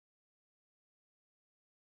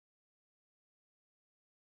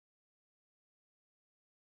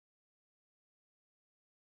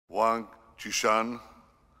Wang Qishan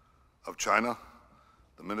of China,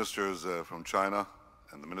 the ministers from China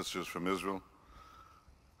and the ministers from Israel,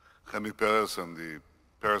 Chemi Peres and the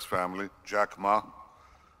Peres family, Jack Ma.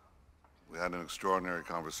 We had an extraordinary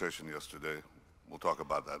conversation yesterday. We'll talk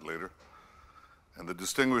about that later. And the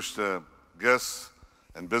distinguished guests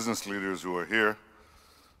and business leaders who are here.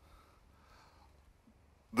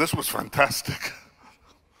 This was fantastic.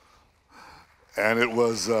 And it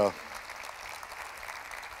was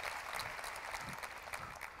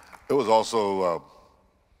also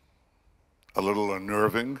a little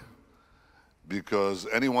unnerving, because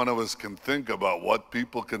any one of us can think about what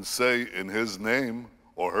people can say in his name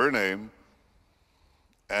or her name,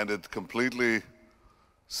 and it completely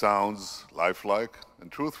sounds lifelike and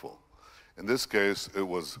truthful. In this case, it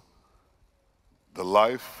was the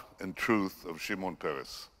life and truth of Shimon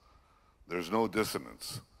Peres. There's no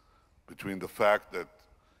dissonance between the fact that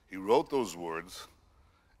he wrote those words,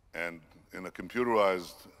 and in a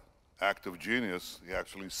computerized act of genius, he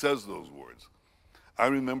actually says those words. I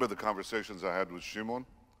remember the conversations I had with Shimon.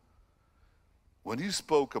 When he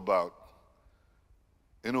spoke about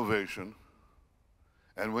innovation,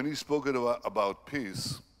 and when he spoke about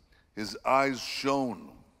peace, his eyes shone.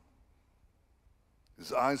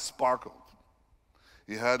 His eyes sparkled.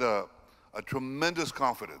 He had a tremendous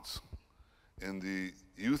confidence in the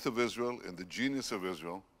youth of Israel, in the genius of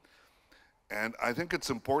Israel. And I think it's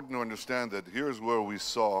important to understand that here's where we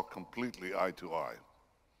saw completely eye to eye,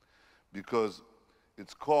 because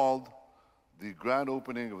it's called the grand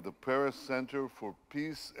opening of the Peres Center for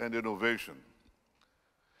Peace and Innovation.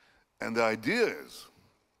 And the idea is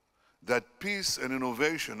that peace and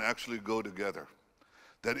innovation actually go together,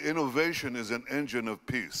 that innovation is an engine of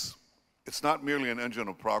peace. It's not merely an engine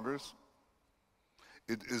of progress,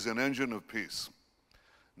 it is an engine of peace.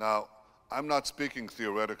 Now, I'm not speaking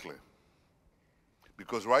theoretically,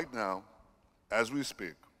 because right now, as we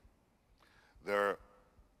speak, there are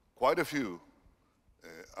quite a few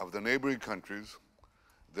of the neighboring countries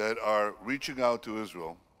that are reaching out to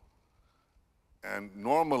Israel and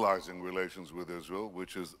normalizing relations with Israel,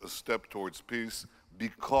 which is a step towards peace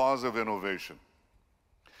because of innovation.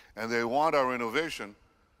 And they want our innovation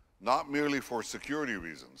not merely for security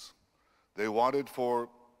reasons. They want it for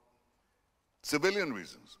civilian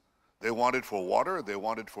reasons. They want it for water, they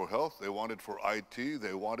want it for health, they want it for IT,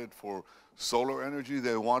 they want it for solar energy,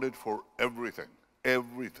 they want it for everything,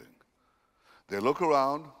 everything. They look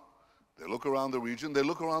around the region, they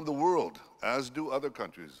look around the world, as do other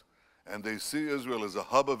countries, and they see Israel as a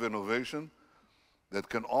hub of innovation that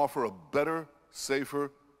can offer a better,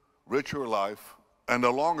 safer, richer life and a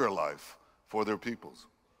longer life for their peoples.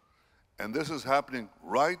 And this is happening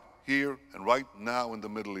right here and right now in the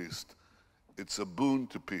Middle East. It's a boon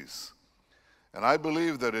to peace. And I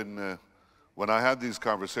believe that when I had these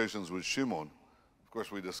conversations with Shimon, of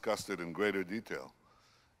course we discussed it in greater detail,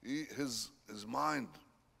 his mind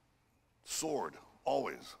soared,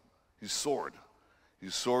 always. He soared. He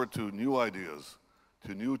soared to new ideas,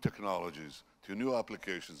 to new technologies, to new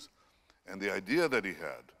applications. And the idea that he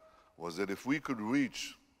had was that if we could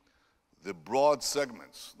reach the broad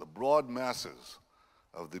segments, the broad masses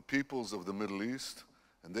of the peoples of the Middle East,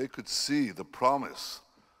 and they could see the promise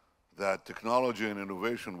that technology and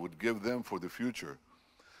innovation would give them for the future,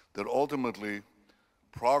 that ultimately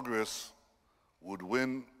progress would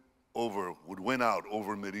win out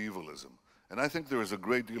over medievalism. And I think there is a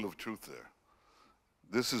great deal of truth there.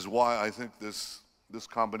 This is why I think this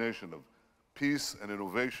combination of peace and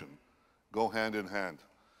innovation go hand in hand.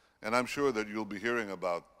 And I'm sure that you'll be hearing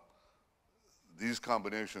about these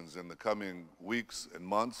combinations in the coming weeks and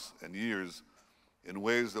months and years in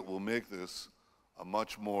ways that will make this a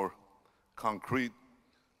much more concrete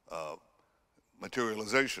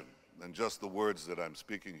materialization than just the words that I'm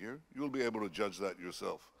speaking here. You'll be able to judge that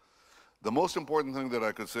yourself. The most important thing that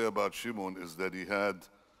I could say about Shimon is that he had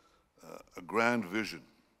a grand vision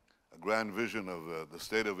of the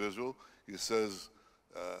state of Israel. He says,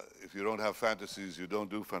 if you don't have fantasies, you don't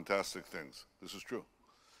do fantastic things. This is true.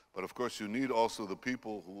 But of course, you need also the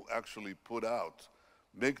people who actually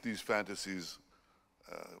make these fantasies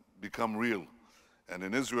become real. And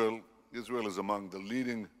in Israel is among the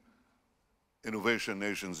leading innovation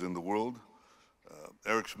nations in the world.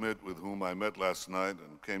 Eric Schmidt, with whom I met last night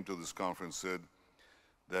and came to this conference, said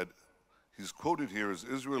that he's quoted here as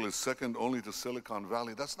Israel is second only to Silicon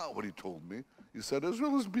Valley. That's not what he told me. He said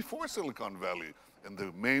Israel is before Silicon Valley and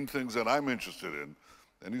the main things that I'm interested in.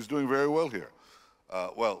 And he's doing very well here.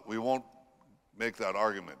 Well, we won't make that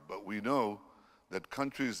argument, but we know that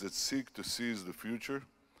countries that seek to seize the future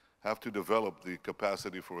have to develop the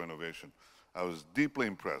capacity for innovation. I was deeply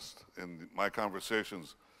impressed in my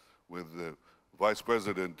conversations with Vice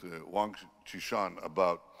President Wang Qishan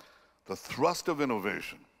about the thrust of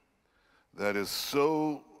innovation that is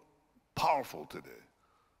so powerful today,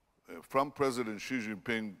 from President Xi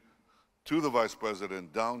Jinping to the Vice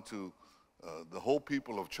President down to the whole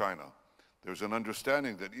people of China. There's an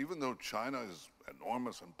understanding that even though China is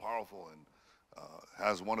enormous and powerful and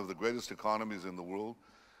has one of the greatest economies in the world,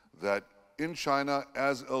 that in China,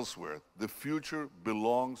 as elsewhere, the future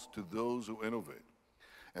belongs to those who innovate.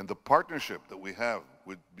 And the partnership that we have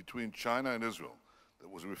between China and Israel, that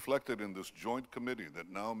was reflected in this joint committee that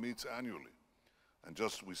now meets annually, and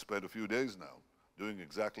just we spent a few days now doing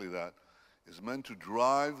exactly that, is meant to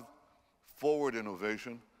drive forward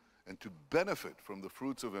innovation and to benefit from the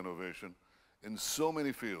fruits of innovation in so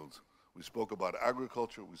many fields. We spoke about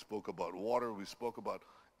agriculture, we spoke about water, we spoke about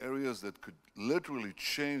areas that could literally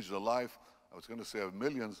change the life, I was going to say of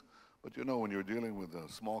millions, but you know, when you're dealing with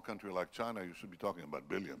a small country like China, you should be talking about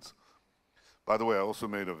billions. By the way, I also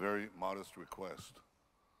made a very modest request.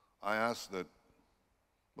 I asked that,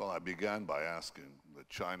 well, I began by asking that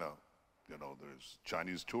China, you know, there's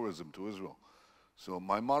Chinese tourism to Israel. So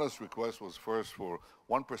my modest request was first for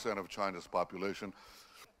 1% of China's population.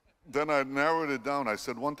 Then I narrowed it down. I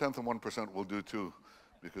said 1/10 of 1% will do too,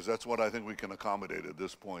 because that's what I think we can accommodate at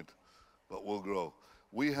this point, but we'll grow.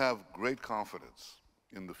 We have great confidence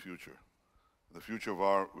in the future of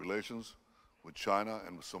our relations with China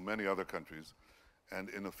and with so many other countries, and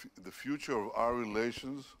in the future of our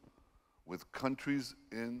relations with countries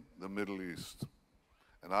in the Middle East.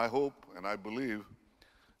 And I hope and I believe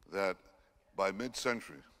that by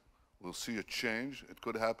mid-century, we'll see a change. It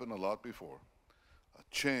could happen a lot before. A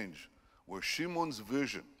change where Shimon's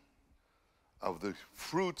vision of the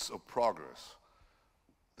fruits of progress,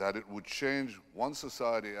 that it would change one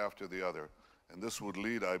society after the other, and this would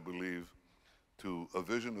lead, I believe, to a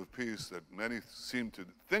vision of peace that many seem to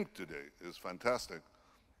think today is fantastic,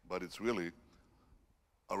 but it's really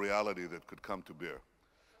a reality that could come to bear.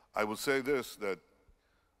 I will say this, that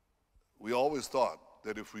we always thought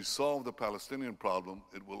that if we solve the Palestinian problem,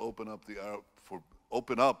 it will open up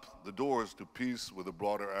the doors to peace with the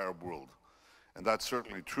broader Arab world. And that's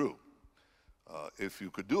certainly true, if you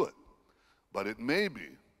could do it. But it may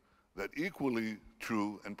be that equally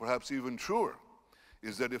true, and perhaps even truer,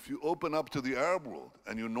 is that if you open up to the Arab world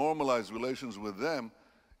and you normalize relations with them,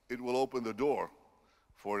 it will open the door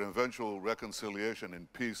for an eventual reconciliation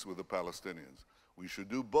and peace with the Palestinians. We should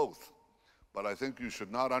do both, but I think you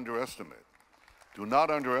should not underestimate, do not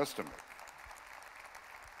underestimate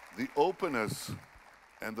the openness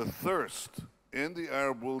and the thirst in the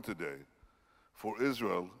Arab world today for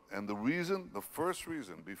Israel, and the first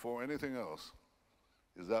reason, before anything else,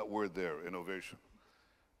 is that word there, innovation.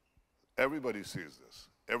 Everybody sees this,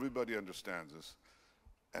 everybody understands this,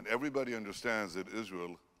 and everybody understands that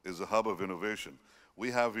Israel is a hub of innovation.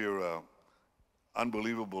 We have here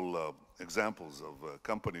unbelievable examples of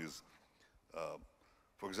companies,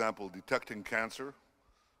 for example, detecting cancer.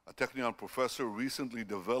 A Technion professor recently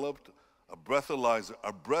developed a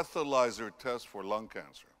breathalyzer test for lung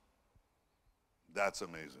cancer. That's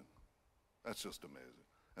amazing. That's just amazing.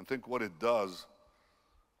 And think what it does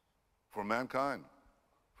for mankind,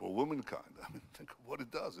 for womankind. I mean, think of what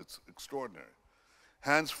it does. It's extraordinary.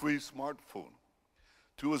 Hands-free smartphone.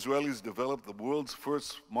 2 Israelis developed the world's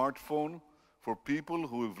first smartphone for people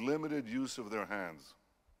who have limited use of their hands.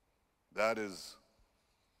 That is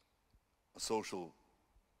a social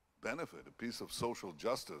benefit, a piece of social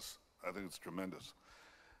justice. I think it's tremendous.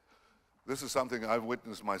 This is something I've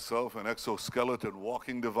witnessed myself, an exoskeleton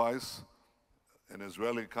walking device. An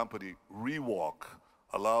Israeli company, Rewalk,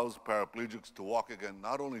 allows paraplegics to walk again,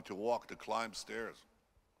 not only to walk, to climb stairs.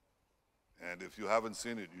 And if you haven't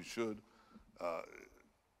seen it, you should.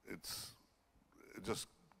 It just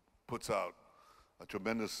puts out a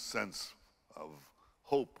tremendous sense of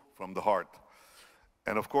hope from the heart.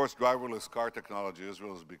 And of course, driverless car technology,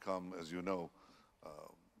 Israel has become, as you know,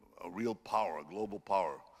 a real power, a global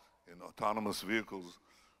power in autonomous vehicles.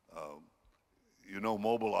 You know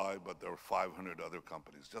Mobileye, but there are 500 other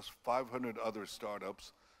companies, just 500 other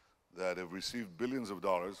startups that have received billions of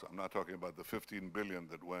dollars. I'm not talking about the 15 billion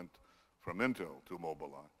that went from Intel to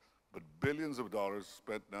Mobileye, but billions of dollars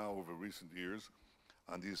spent now over recent years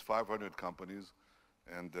on these 500 companies.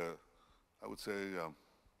 And I would say,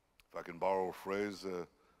 if I can borrow a phrase,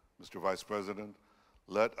 Mr. Vice President,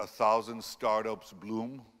 let 1,000 startups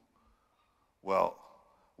bloom. Well,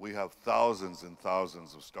 we have thousands and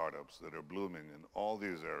thousands of startups that are blooming in all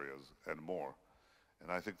these areas and more.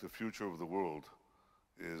 And I think the future of the world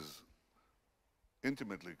is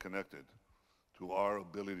intimately connected to our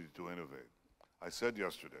ability to innovate. I said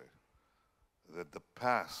yesterday that the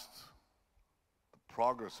past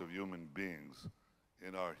progress of human beings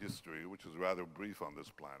in our history, which is rather brief on this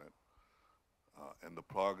planet, and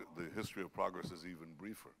the history of progress is even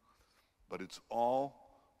briefer. But it's all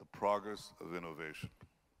the progress of innovation.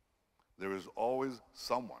 There is always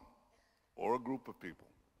someone or a group of people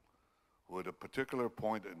who at a particular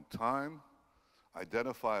point in time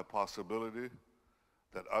identify a possibility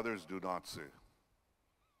that others do not see.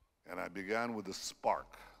 And I began with the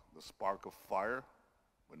spark of fire,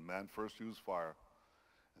 when man first used fire,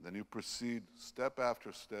 and then you proceed step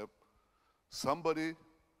after step. Somebody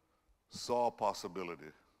saw a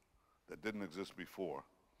possibility that didn't exist before.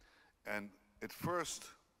 And at first,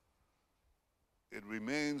 it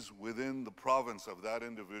remains within the province of that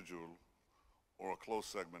individual or a close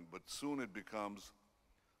segment, but soon it becomes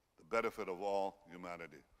the benefit of all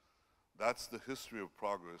humanity. That's the history of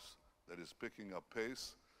progress that is picking up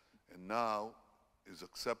pace and now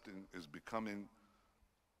is becoming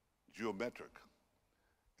geometric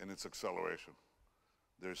in its acceleration.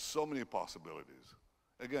 There's so many possibilities.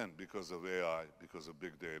 Again, because of AI, because of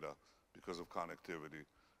big data, because of connectivity,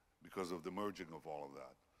 because of the merging of all of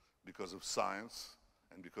that, because of science,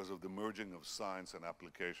 and because of the merging of science and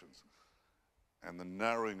applications, and the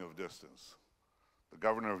narrowing of distance. The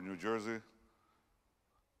governor of New Jersey,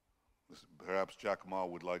 perhaps Jack Ma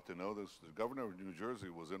would like to know this, the governor of New Jersey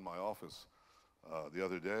was in my office the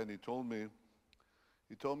other day, and he told me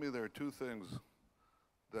there are two things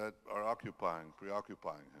that are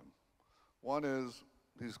preoccupying him. One is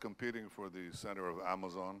he's competing for the center of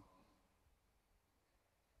Amazon.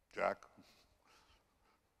 Jack,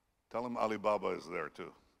 tell him Alibaba is there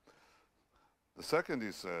too. The second,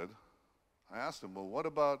 he said, I asked him, well, what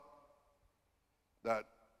about that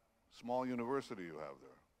small university you have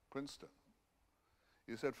there, Princeton?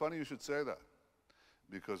 He said, funny you should say that,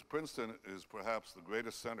 because Princeton is perhaps the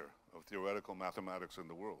greatest center of theoretical mathematics in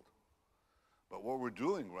the world. But what we're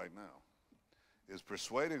doing right now is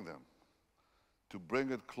persuading them to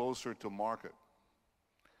bring it closer to market.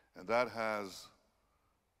 And that has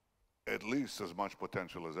at least as much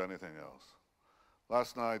potential as anything else.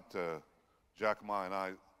 Last night, Jack Ma and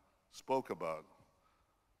I spoke about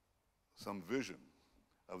some vision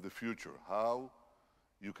of the future, how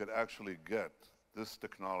you could actually get this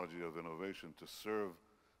technology of innovation to serve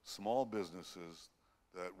small businesses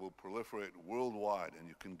that will proliferate worldwide, and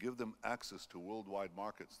you can give them access to worldwide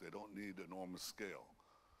markets. They don't need enormous scale.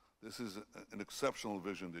 This is an exceptional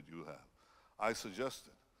vision that you have. I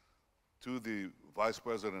suggested to the Vice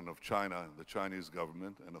President of China and the Chinese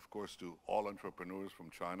government, and of course to all entrepreneurs from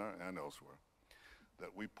China and elsewhere,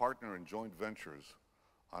 that we partner in joint ventures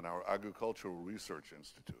on our Agricultural Research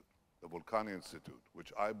Institute, the Volcani Institute,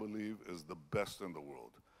 which I believe is the best in the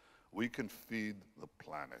world. We can feed the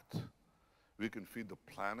planet. We can feed the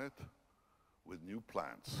planet with new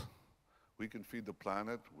plants. We can feed the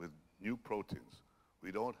planet with new proteins.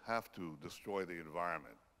 We don't have to destroy the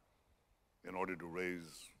environment in order to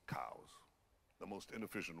raise cows, the most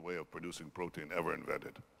inefficient way of producing protein ever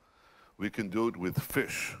invented. We can do it with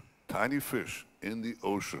fish, tiny fish in the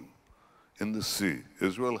ocean, in the sea.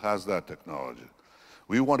 Israel has that technology.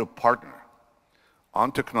 We want to partner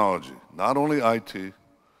on technology, not only IT,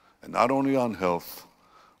 and not only on health,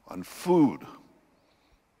 on food,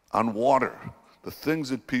 on water, the things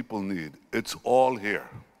that people need. It's all here.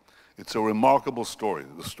 It's a remarkable story,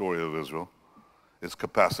 the story of Israel, its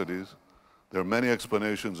capacities. There are many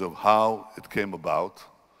explanations of how it came about,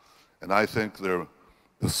 and I think the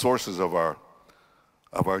sources of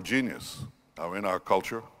our genius are in our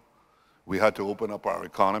culture. We had to open up our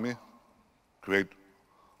economy, create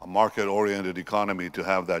a market-oriented economy to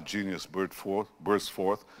have that genius burst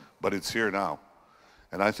forth, but it's here now.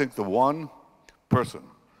 And I think the one person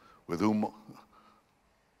with whom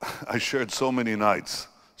I shared so many nights,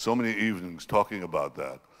 so many evenings talking about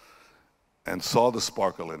that, and saw the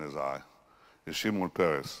sparkle in his eye, is Shimon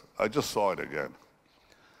Peres. I just saw it again.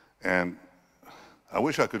 And I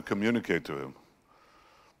wish I could communicate to him.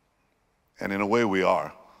 And in a way we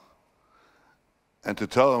are. And to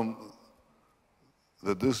tell him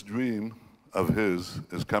that this dream of his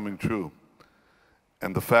is coming true.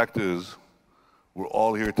 And the fact is, we're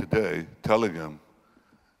all here today telling him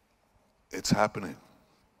it's happening,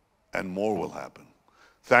 and more will happen.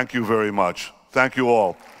 Thank you very much. Thank you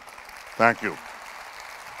all. Thank you.